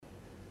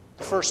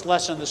The first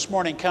lesson this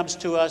morning comes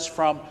to us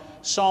from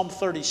Psalm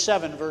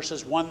 37,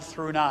 verses 1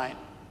 through 9.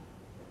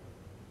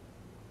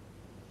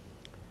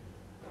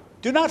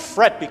 Do not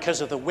fret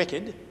because of the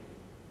wicked.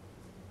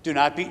 Do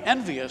not be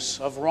envious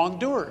of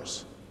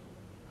wrongdoers,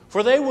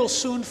 for they will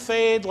soon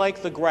fade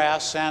like the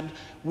grass and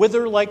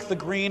wither like the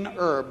green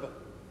herb.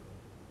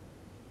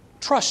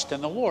 Trust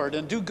in the Lord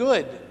and do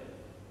good,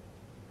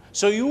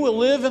 so you will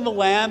live in the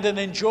land and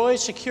enjoy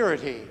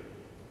security.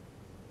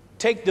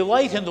 Take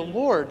delight in the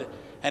Lord,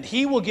 and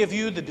he will give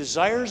you the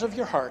desires of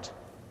your heart.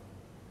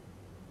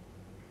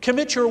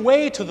 Commit your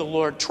way to the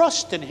Lord,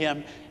 trust in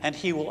him, and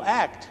he will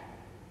act.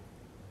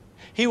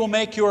 He will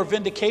make your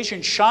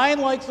vindication shine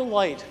like the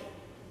light,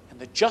 and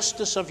the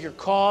justice of your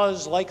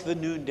cause like the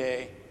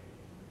noonday.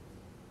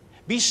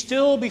 Be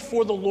still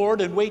before the Lord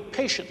and wait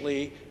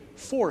patiently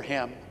for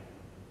him.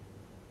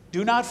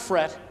 Do not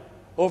fret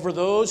over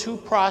those who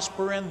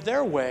prosper in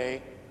their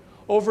way,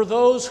 over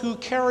those who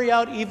carry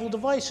out evil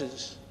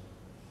devices.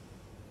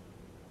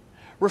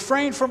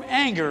 Refrain from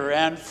anger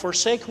and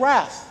forsake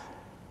wrath.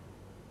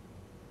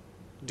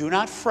 Do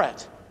not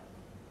fret.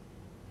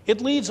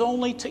 It leads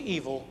only to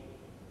evil.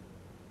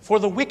 For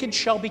the wicked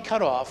shall be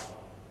cut off,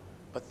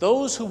 but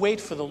those who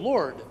wait for the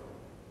Lord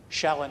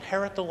shall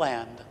inherit the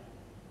land.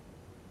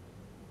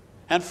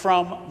 And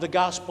from the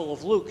Gospel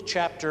of Luke,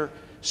 chapter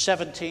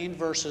 17,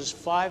 verses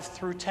 5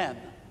 through 10.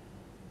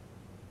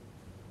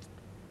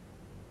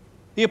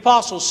 The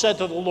apostles said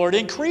to the Lord,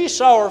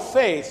 "Increase our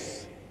faith."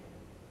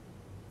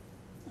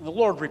 And the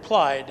Lord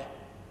replied,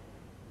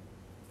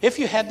 "If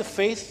you had the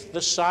faith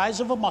the size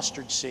of a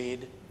mustard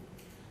seed,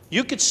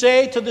 you could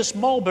say to this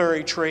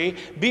mulberry tree,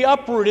 'Be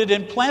uprooted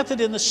and planted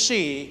in the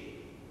sea,'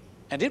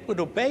 and it would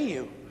obey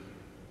you.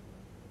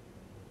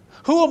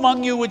 Who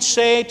among you would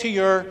say to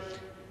your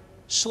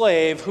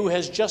slave who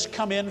has just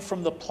come in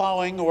from the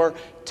plowing or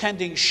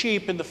tending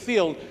sheep in the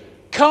field,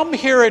 'Come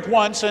here at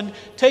once and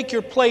take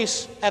your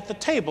place at the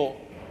table'?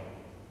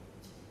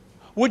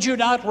 Would you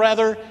not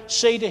rather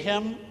say to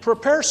him,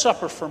 'Prepare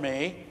supper for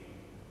me,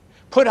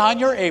 put on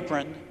your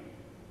apron,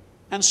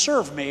 and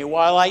serve me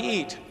while I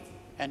eat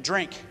and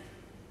drink?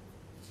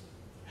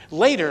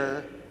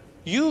 Later,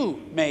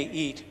 you may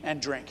eat and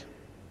drink'?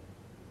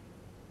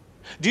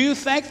 Do you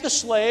thank the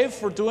slave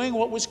for doing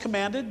what was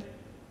commanded?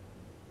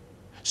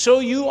 So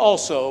you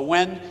also,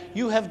 when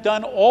you have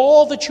done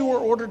all that you were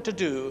ordered to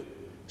do,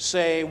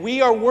 say,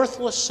 'We are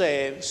worthless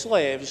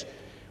slaves.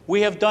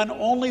 We have done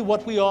only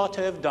what we ought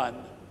to have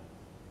done.'"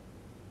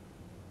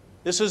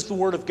 This is the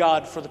word of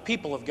God for the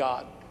people of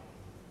God.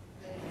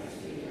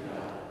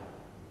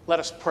 Let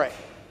us pray.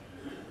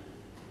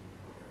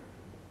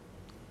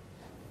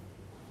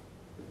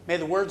 May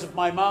the words of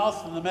my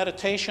mouth and the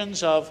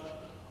meditations of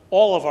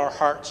all of our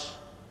hearts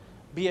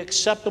be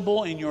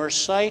acceptable in your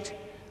sight,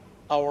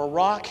 our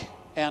rock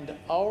and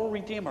our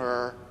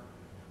Redeemer.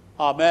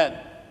 Amen.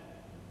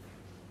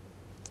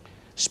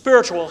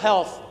 Spiritual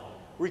health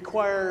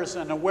requires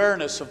an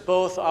awareness of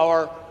both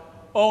our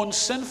own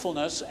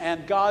sinfulness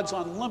and God's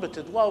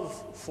unlimited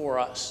love for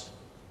us.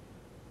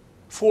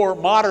 For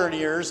modern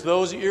ears,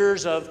 those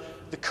ears of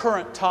the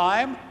current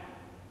time,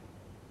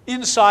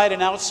 inside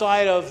and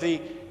outside of the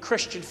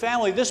Christian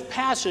family, this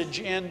passage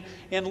in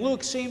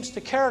Luke seems to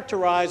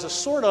characterize a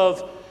sort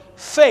of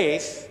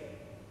faith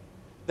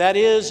that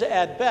is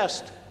at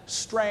best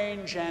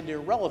strange and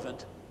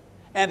irrelevant,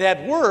 and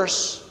at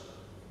worst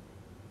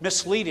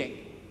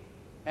misleading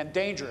and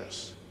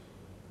dangerous.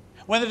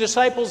 When the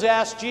disciples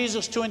asked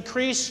Jesus to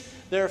increase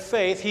their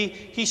faith,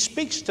 he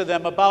speaks to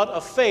them about a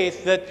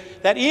faith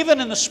that even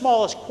in the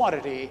smallest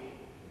quantity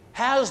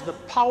has the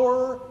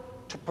power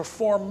to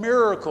perform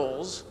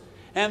miracles,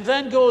 and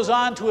then goes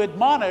on to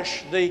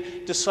admonish the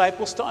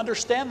disciples to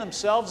understand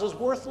themselves as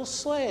worthless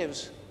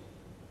slaves.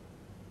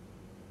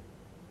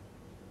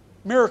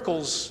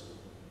 Miracles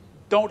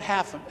don't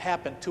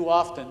happen too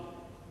often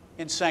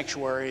in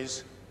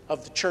sanctuaries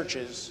of the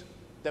churches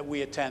that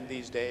we attend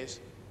these days.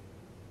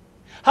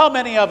 How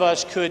many of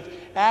us could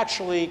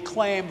actually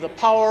claim the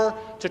power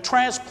to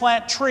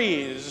transplant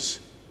trees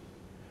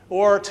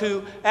or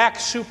to act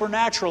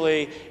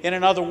supernaturally in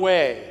another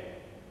way?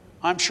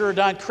 I'm sure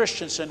Don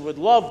Christensen would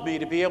love me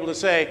to be able to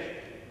say,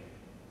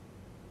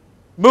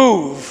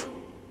 "Move,"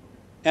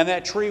 and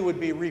that tree would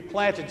be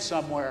replanted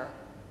somewhere.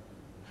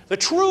 The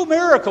true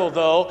miracle,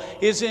 though,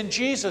 is in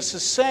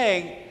Jesus'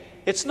 saying,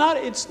 it's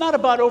not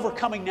about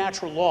overcoming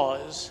natural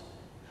laws,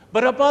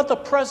 but about the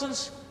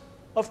presence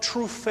of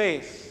true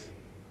faith.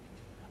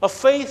 A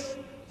faith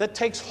that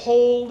takes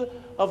hold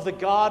of the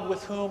God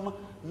with whom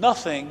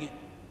nothing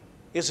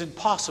is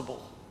impossible,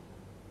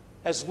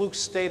 as Luke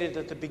stated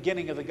at the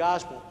beginning of the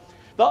Gospel.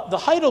 The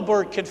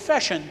Heidelberg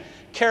Confession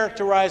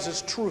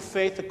characterizes true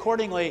faith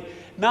accordingly,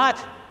 not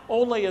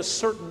only as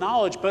certain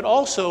knowledge, but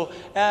also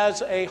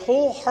as a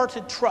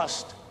wholehearted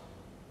trust,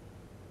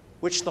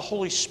 which the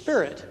Holy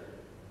Spirit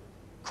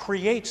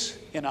creates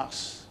in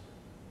us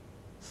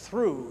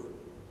through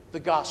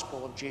the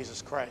gospel of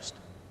Jesus Christ.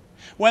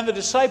 When the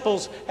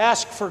disciples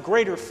ask for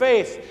greater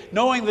faith,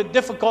 knowing that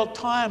difficult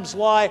times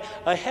lie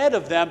ahead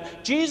of them,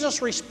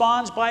 Jesus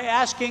responds by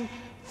asking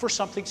for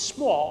something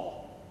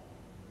small,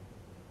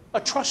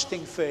 a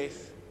trusting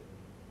faith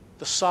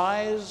the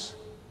size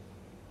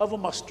of a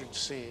mustard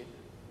seed,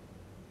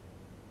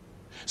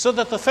 so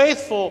that the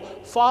faithful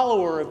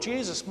follower of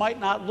Jesus might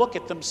not look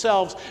at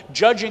themselves,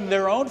 judging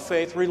their own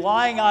faith,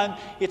 relying on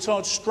its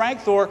own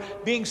strength, or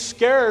being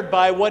scared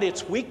by what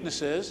its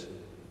weakness is,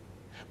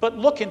 but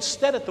look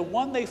instead at the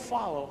one they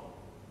follow.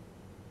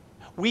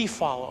 We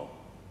follow.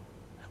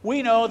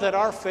 We know that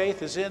our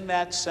faith is in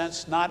that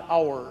sense not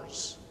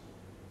ours,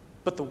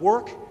 but the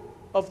work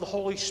of the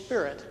Holy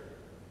Spirit,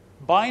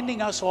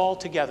 binding us all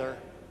together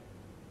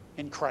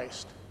in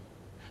Christ.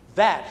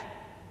 That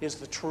is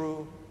the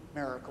true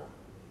miracle.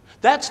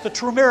 That's the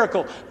true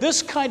miracle.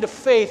 This kind of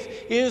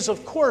faith is,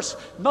 of course,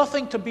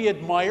 nothing to be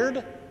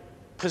admired,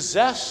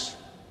 possessed,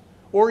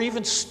 or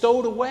even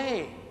stowed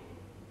away,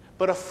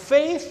 but a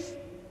faith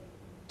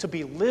to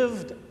be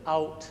lived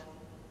out.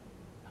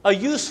 A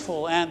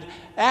useful and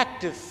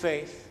active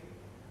faith.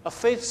 A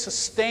faith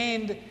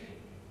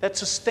that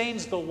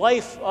sustains the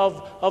life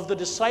of the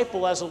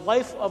disciple as a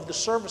life of the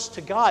service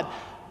to God.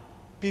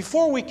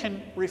 Before we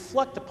can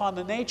reflect upon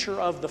the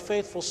nature of the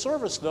faithful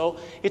service, though,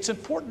 it's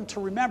important to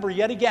remember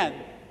yet again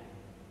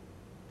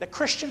that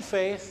Christian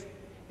faith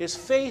is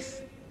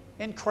faith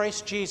in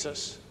Christ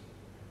Jesus,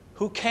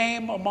 who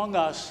came among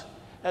us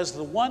as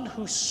the one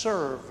who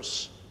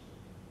serves.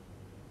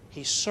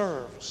 He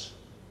serves.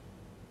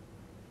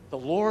 The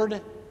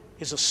Lord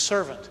is a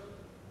servant.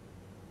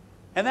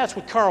 And that's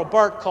what Karl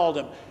Barth called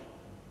him,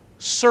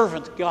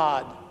 servant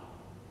God.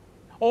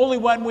 Only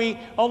when we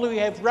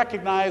have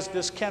recognized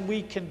this can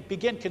we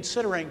begin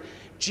considering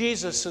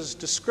Jesus'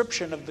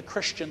 description of the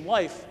Christian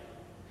life,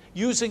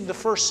 using the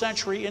first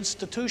century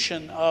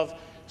institution of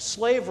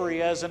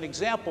slavery as an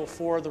example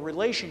for the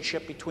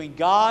relationship between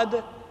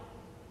God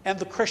and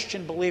the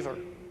Christian believer.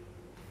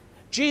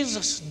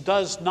 Jesus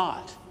does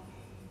not,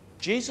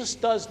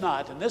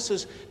 and this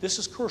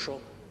is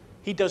crucial,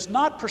 he does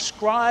not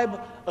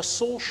prescribe a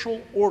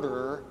social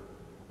order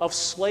of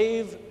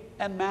slave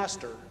and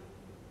master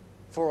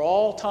for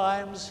all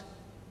times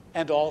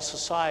and all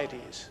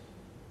societies.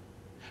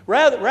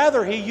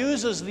 Rather, he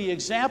uses the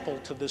example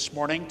to this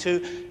morning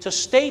to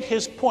state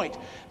his point.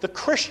 The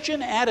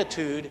Christian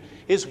attitude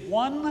is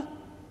one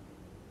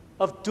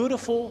of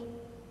dutiful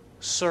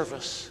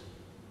service,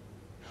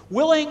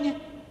 willing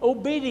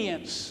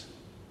obedience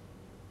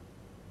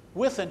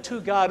with and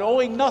to God,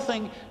 owing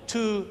nothing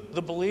to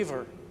the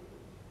believer.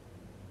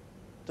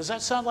 Does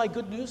that sound like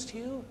good news to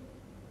you?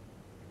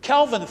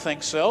 Calvin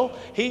thinks so.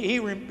 He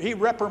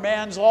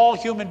reprimands all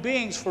human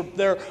beings for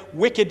their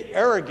wicked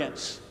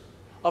arrogance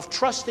of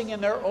trusting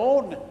in their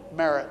own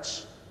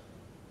merits.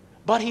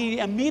 But he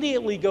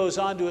immediately goes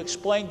on to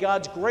explain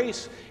God's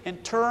grace in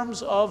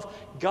terms of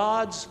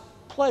God's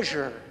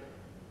pleasure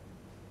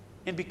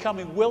in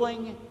becoming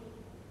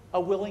a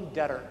willing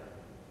debtor.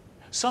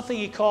 Something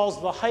he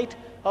calls the height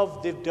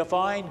of the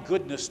divine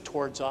goodness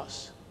towards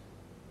us.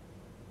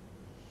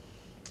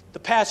 The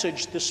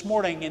passage this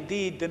morning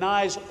indeed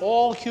denies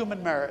all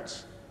human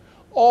merits,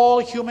 all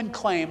human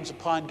claims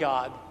upon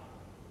God.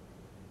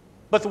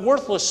 But the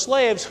worthless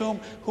slaves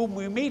whom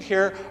we meet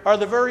here are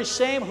the very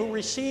same who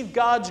receive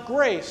God's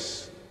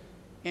grace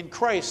in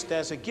Christ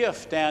as a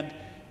gift and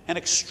an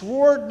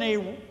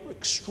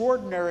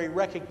extraordinary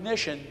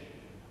recognition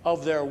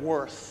of their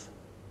worth.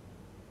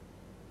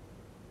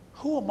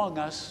 Who among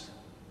us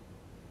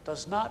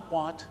does not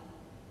want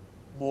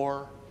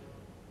more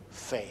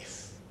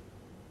faith?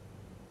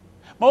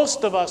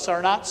 Most of us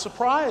are not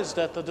surprised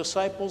at the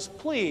disciples'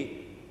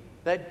 plea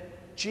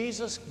that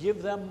Jesus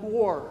give them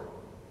more.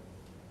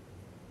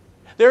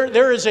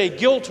 There is a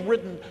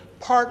guilt-ridden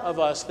part of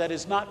us that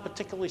is not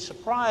particularly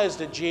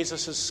surprised at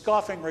Jesus'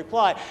 scoffing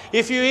reply.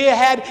 If you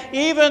had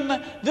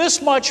even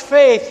this much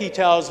faith, he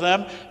tells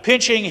them,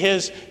 pinching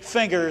his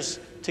fingers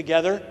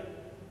together,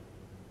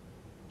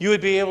 you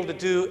would be able to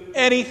do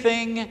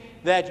anything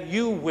that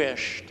you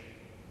wished.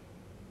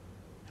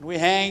 And we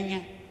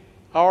hang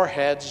our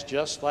heads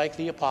just like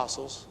the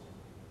apostles,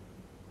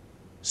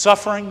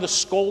 suffering the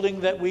scolding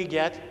that we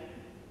get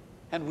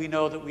and we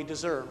know that we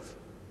deserve.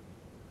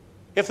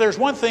 If there's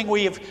one thing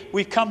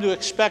we've come to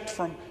expect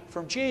from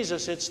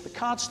Jesus, it's the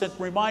constant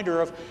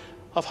reminder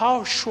of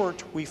how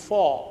short we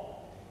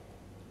fall.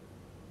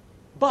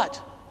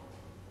 But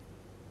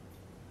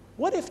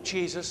what if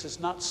Jesus is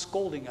not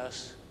scolding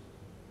us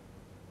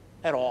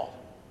at all?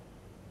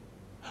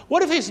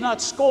 What if he's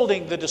not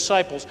scolding the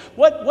disciples?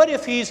 What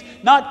if he's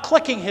not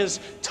clicking his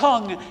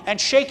tongue and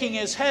shaking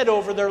his head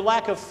over their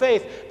lack of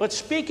faith, but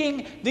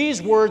speaking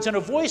these words in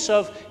a voice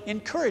of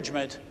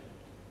encouragement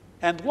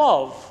and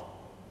love,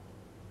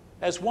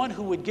 as one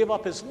who would give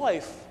up his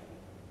life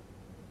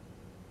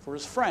for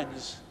his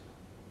friends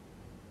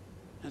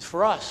and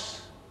for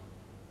us?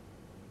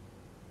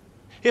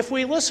 If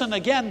we listen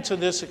again to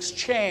this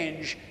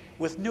exchange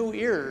with new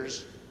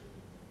ears,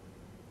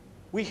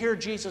 we hear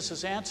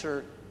Jesus'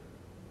 answer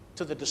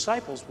to the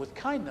disciples with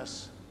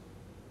kindness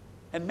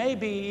and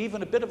maybe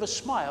even a bit of a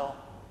smile.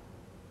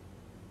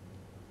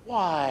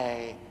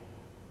 Why,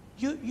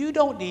 you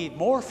don't need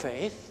more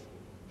faith,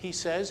 he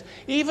says.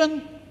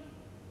 Even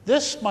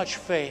this much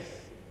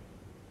faith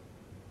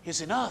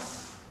is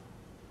enough.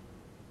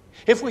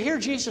 If we hear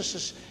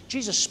Jesus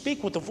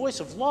speak with the voice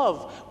of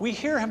love, we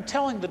hear him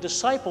telling the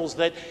disciples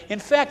that, in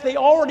fact, we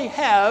already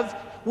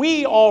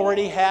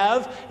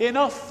have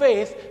enough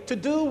faith to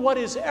do what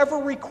is ever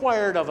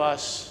required of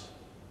us.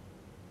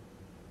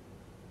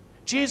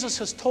 Jesus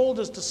has told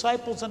his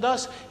disciples and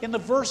us in the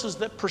verses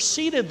that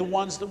preceded the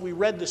ones that we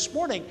read this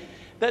morning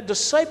that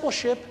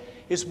discipleship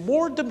is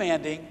more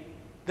demanding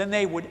than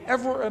they would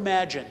ever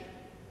imagine.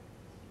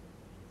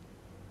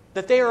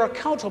 That they are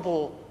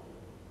accountable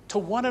to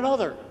one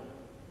another.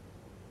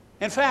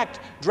 In fact,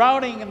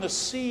 drowning in the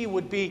sea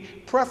would be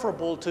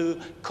preferable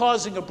to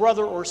causing a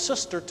brother or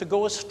sister to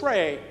go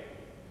astray.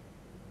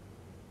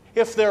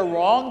 If they're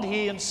wronged,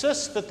 he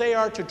insists that they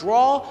are to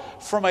draw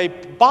from a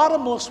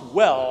bottomless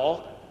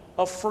well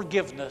of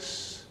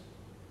forgiveness.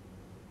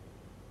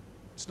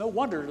 It's no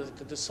wonder that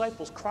the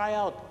disciples cry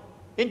out,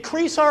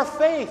 "Increase our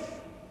faith."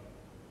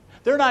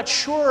 They're not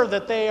sure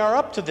that they are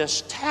up to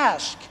this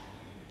task,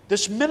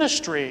 this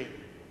ministry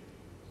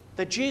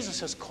that Jesus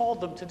has called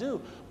them to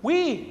do.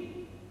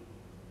 We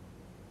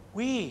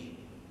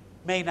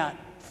may not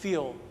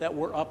feel that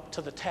we're up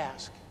to the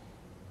task.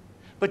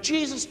 But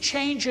Jesus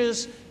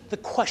changes the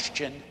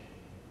question,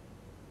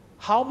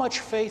 how much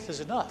faith is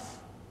enough,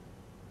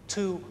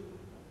 to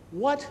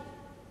what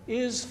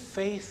is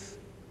faith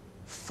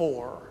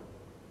for?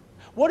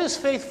 What is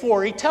faith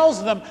for? He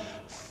tells them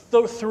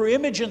through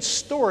Imogen's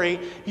story,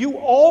 you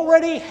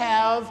already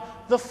have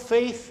the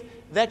faith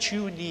that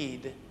you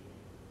need.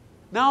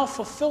 Now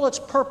fulfill its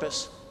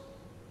purpose.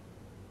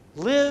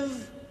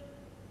 Live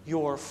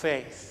your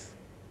faith.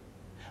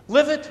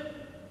 Live it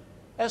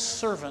as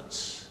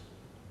servants.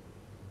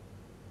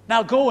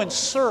 Now go and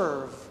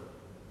serve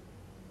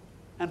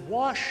and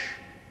wash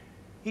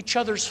each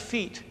other's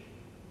feet.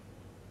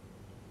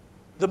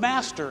 The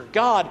Master,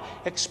 God,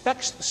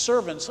 expects the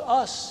servants,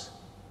 us,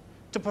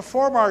 to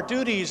perform our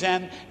duties,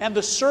 and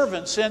the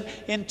servants, and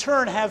in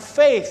turn have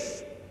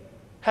faith.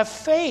 Have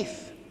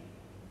faith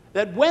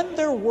that when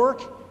their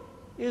work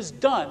is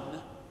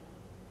done,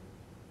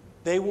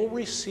 they will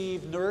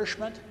receive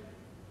nourishment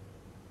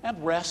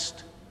and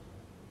rest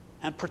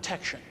and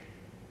protection.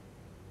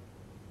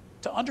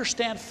 To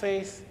understand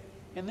faith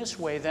in this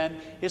way,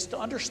 then, is to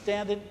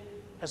understand it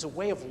as a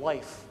way of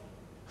life.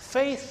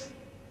 Faith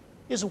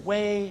is a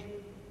way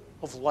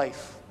of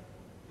life.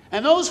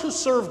 And those who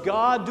serve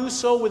God do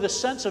so with a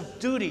sense of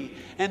duty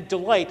and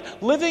delight,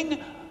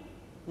 living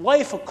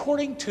life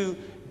according to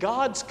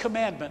God's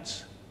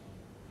commandments.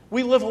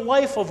 We live a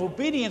life of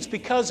obedience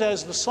because,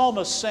 as the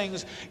psalmist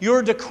sings,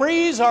 your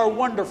decrees are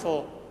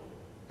wonderful,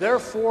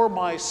 therefore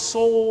my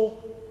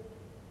soul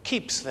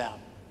keeps them.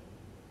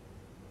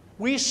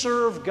 We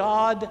serve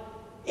God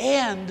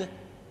and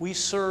we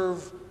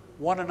serve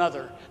one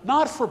another,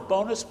 not for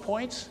bonus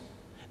points,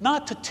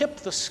 not to tip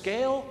the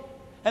scale,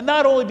 and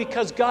not only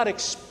because God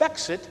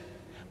expects it,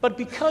 but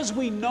because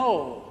we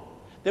know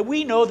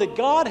that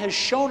God has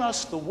shown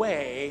us the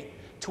way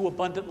to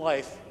abundant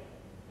life.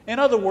 In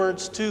other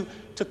words, to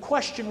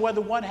question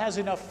whether one has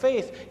enough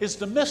faith is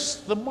to miss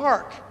the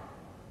mark.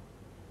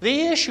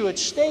 The issue at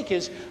stake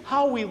is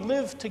how we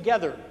live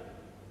together.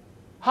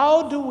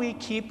 How do we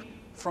keep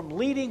from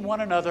leading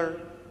one another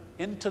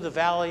into the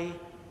valley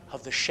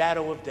of the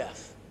shadow of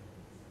death?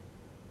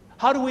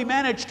 How do we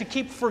manage to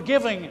keep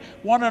forgiving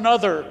one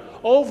another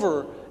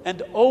over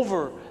and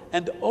over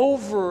and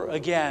over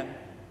again?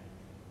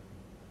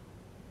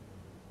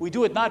 We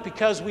do it not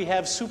because we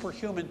have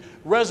superhuman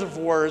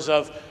reservoirs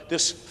of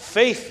this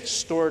faith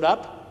stored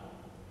up,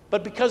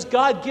 but because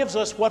God gives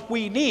us what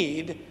we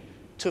need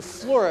to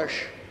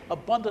flourish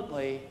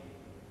abundantly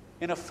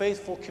in a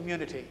faithful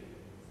community.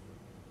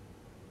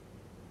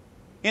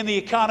 In the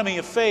economy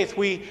of faith,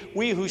 we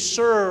who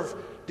serve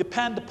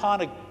depend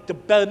upon a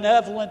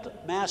benevolent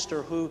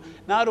master who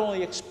not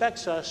only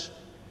expects us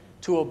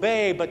to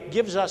obey, but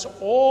gives us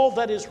all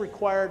that is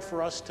required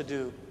for us to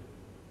do.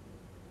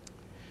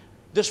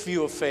 This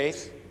view of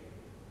faith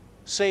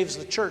saves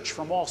the church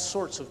from all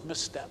sorts of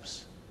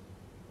missteps.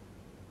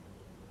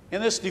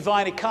 In this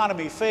divine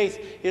economy,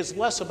 faith is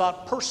less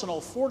about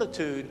personal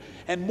fortitude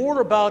and more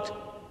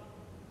about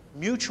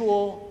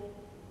mutual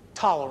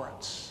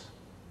tolerance.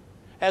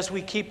 As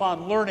we keep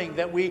on learning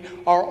that we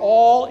are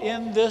all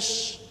in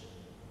this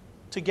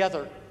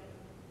together.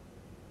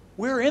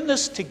 We're in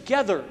this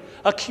together.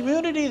 A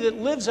community that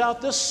lives out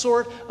this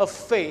sort of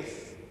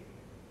faith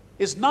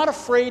is not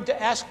afraid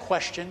to ask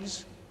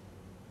questions,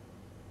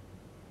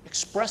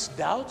 express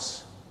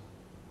doubts,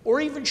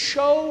 or even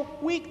show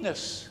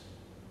weakness.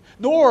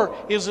 Nor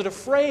is it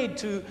afraid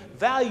to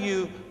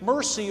value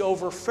mercy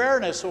over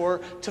fairness or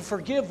to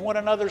forgive one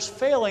another's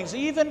failings,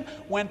 even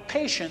when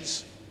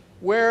patience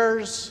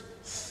wears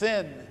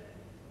thin.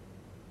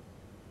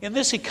 In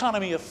this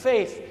economy of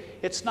faith,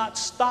 it's not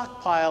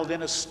stockpiled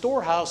in a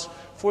storehouse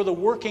for the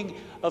working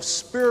of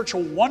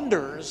spiritual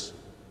wonders,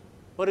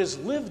 but is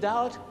lived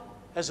out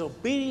as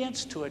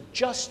obedience to a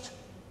just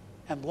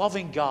and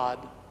loving God,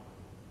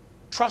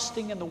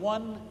 trusting in the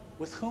one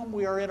with whom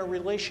we are in a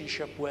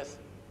relationship with.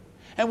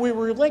 And we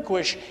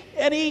relinquish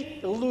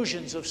any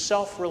illusions of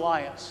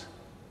self-reliance,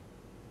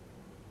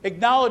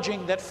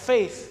 acknowledging that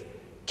faith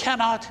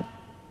cannot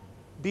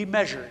be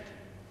measured.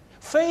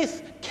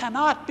 Faith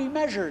cannot be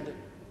measured,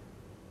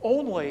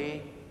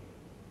 only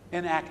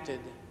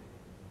enacted.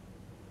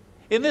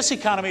 In this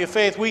economy of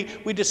faith,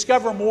 we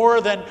discover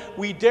more than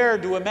we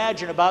dared to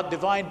imagine about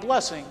divine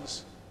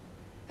blessings.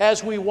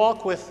 As we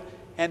walk with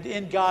and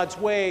in God's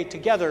way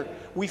together,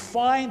 we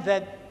find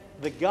that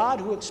the God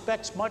who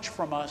expects much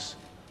from us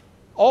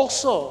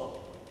also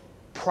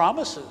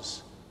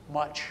promises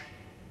much.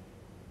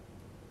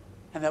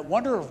 And that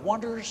wonder of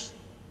wonders,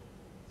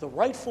 the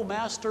rightful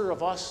master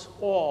of us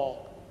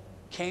all,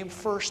 came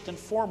first and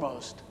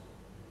foremost,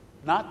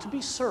 not to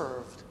be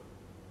served,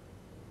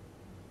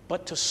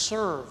 but to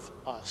serve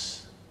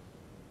us.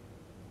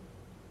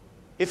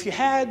 If you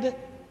had the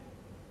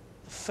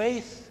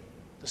faith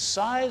the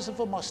size of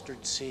a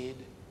mustard seed,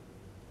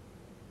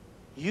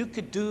 you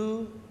could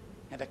do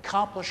and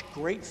accomplish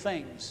great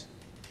things,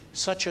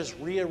 such as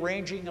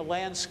rearranging a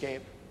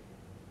landscape,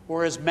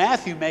 or as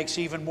Matthew makes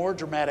even more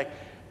dramatic,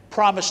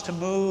 promise to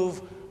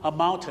move a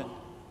mountain.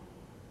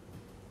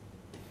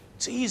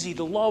 It's easy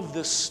to love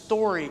this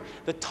story,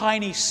 the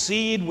tiny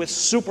seed with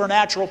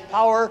supernatural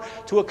power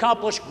to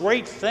accomplish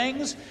great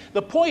things.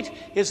 The point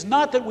is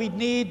not that we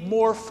need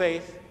more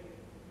faith,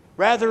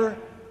 rather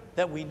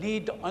that we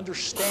need to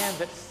understand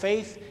that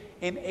faith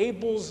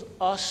enables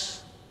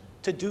us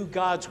to do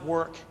God's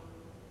work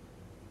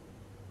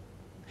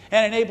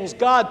and enables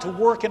God to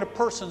work in a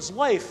person's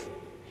life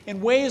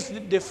in ways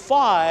that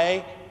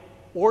defy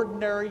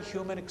ordinary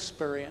human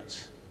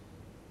experience.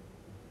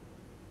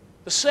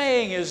 The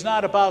saying is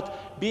not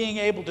about being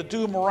able to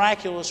do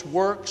miraculous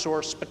works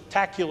or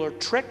spectacular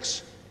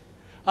tricks.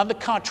 On the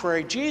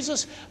contrary,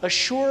 Jesus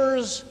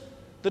assures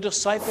the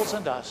disciples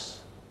and us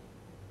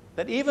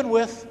that even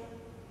with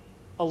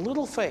a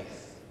little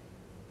faith,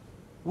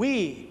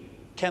 we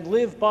can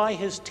live by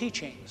his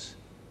teachings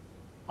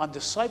on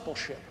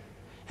discipleship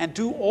and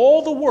do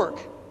all the work,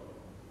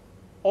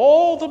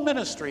 all the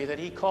ministry that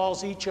he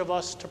calls each of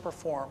us to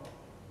perform.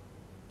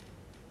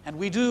 And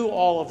we do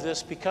all of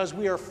this because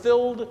we are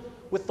filled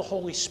with the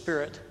Holy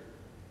Spirit.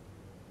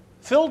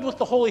 Filled with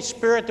the Holy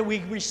Spirit that we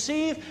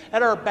receive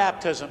at our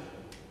baptism.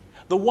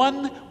 The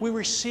one we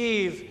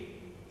receive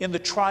in the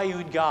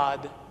triune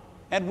God.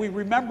 And we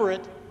remember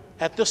it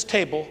at this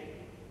table,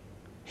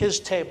 his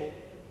table.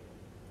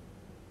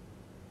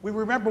 We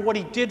remember what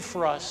he did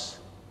for us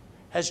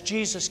as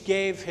Jesus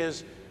gave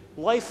his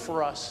life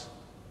for us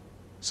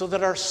so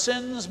that our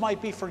sins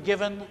might be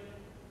forgiven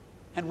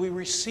and we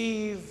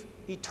receive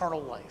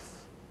eternal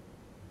life.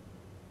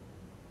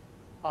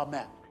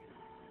 Amen.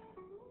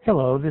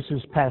 Hello, this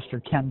is Pastor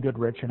Ken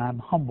Goodrich, and I'm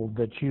humbled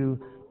that you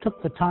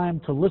took the time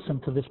to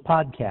listen to this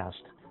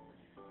podcast.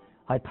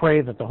 I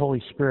pray that the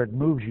Holy Spirit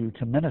moves you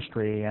to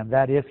ministry, and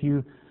that if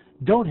you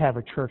don't have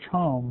a church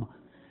home,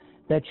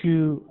 that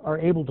you are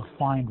able to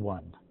find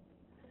one.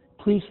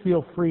 Please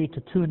feel free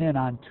to tune in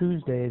on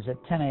Tuesdays at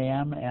 10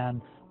 a.m.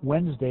 and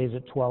Wednesdays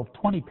at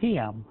 12:20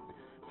 p.m.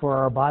 for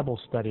our Bible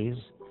studies,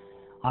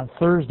 on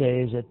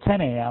Thursdays at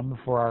 10 a.m.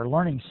 for our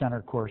Learning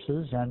Center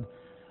courses, and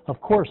of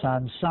course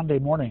on Sunday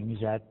mornings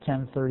at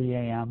 10:30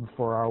 a.m.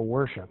 for our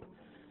worship.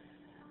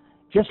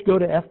 Just go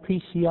to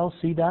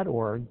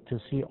fpclc.org to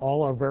see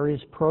all our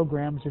various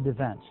programs and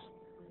events.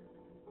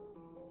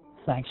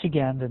 Thanks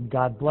again, and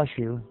God bless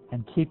you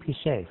and keep you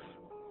safe.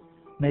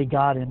 May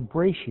God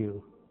embrace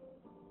you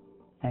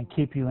and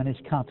keep you in his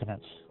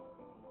countenance.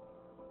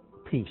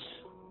 Peace.